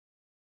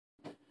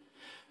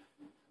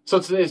So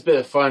today's bit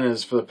of fun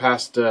is for the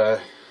past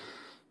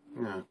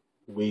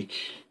week,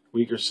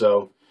 week or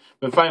so. I've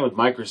been fighting with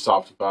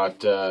Microsoft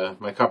about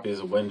my copies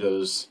of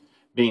Windows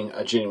being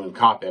a genuine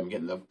copy. I'm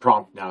getting the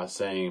prompt now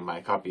saying my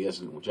copy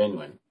isn't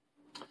genuine.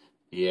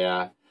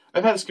 Yeah,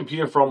 I've had this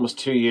computer for almost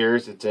 2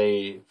 years. It's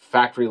a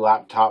factory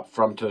laptop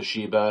from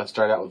Toshiba.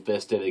 Started out with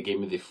Vista. They gave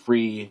me the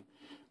free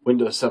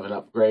Windows 7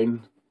 upgrade.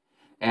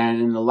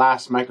 And in the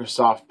last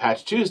Microsoft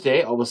Patch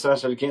Tuesday, all of a sudden I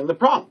started getting the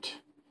prompt.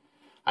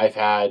 I've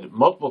had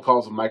multiple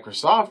calls with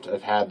Microsoft.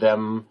 I've had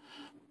them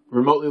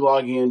remotely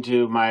logging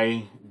into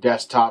my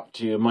desktop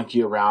to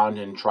monkey around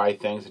and try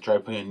things. I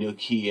tried putting a new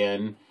key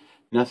in.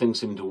 Nothing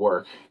seemed to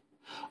work.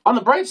 On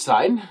the bright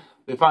side,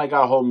 they finally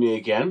got a hold of me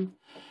again.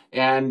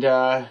 And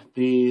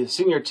the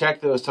senior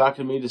tech that was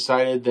talking to me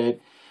decided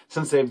that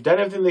since they've done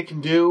everything they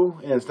can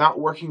do and it's not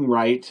working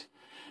right,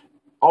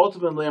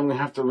 ultimately I'm going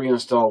to have to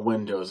reinstall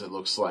Windows, it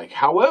looks like.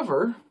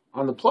 However,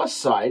 on the plus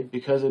side,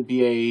 because it'd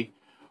be a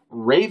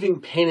raving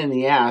pain in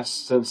the ass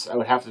since I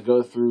would have to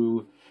go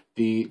through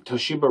the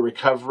Toshiba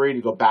recovery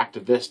to go back to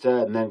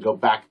Vista and then go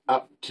back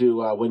up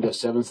to Windows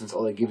 7 since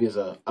all they give you is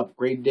an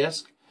upgrade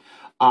disk.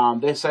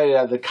 They decided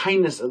out of the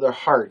kindness of their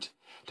heart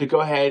to go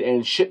ahead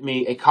and ship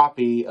me a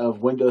copy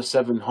of Windows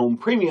 7 Home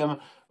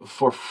Premium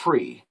for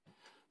free.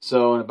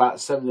 So in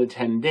about 7 to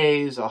 10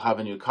 days, I'll have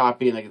a new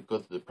copy and I can go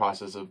through the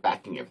process of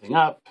backing everything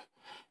up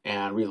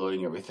and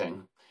reloading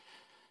everything.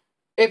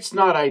 It's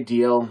not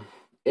ideal.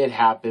 It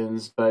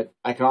happens, but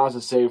I can also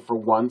say for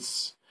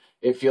once,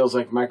 it feels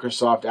like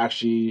Microsoft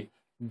actually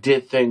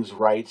did things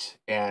right,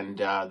 and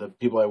the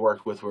people I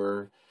worked with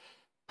were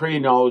pretty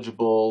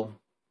knowledgeable,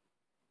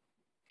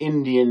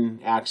 Indian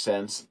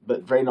accents,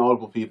 but very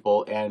knowledgeable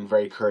people and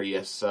very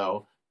courteous,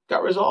 so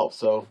got resolved.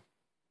 So,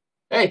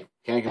 hey,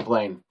 can't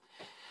complain.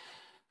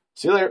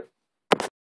 See you later.